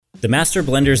The master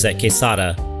blenders at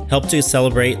Quesada helped to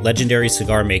celebrate legendary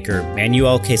cigar maker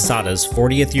Manuel Quesada's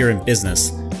 40th year in business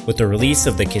with the release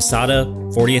of the Quesada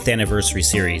 40th Anniversary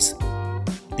Series.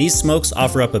 These smokes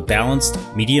offer up a balanced,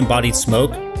 medium-bodied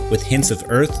smoke with hints of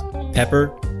earth,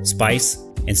 pepper, spice,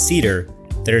 and cedar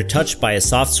that are touched by a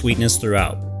soft sweetness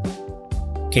throughout.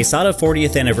 Quesada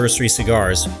 40th Anniversary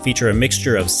cigars feature a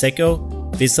mixture of Seco,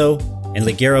 Viso, and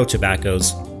Ligero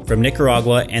tobaccos from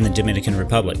Nicaragua and the Dominican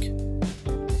Republic.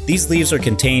 These leaves are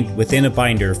contained within a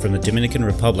binder from the Dominican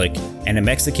Republic and a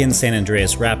Mexican San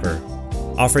Andreas wrapper,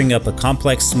 offering up a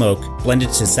complex smoke blended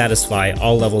to satisfy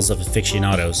all levels of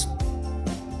aficionados.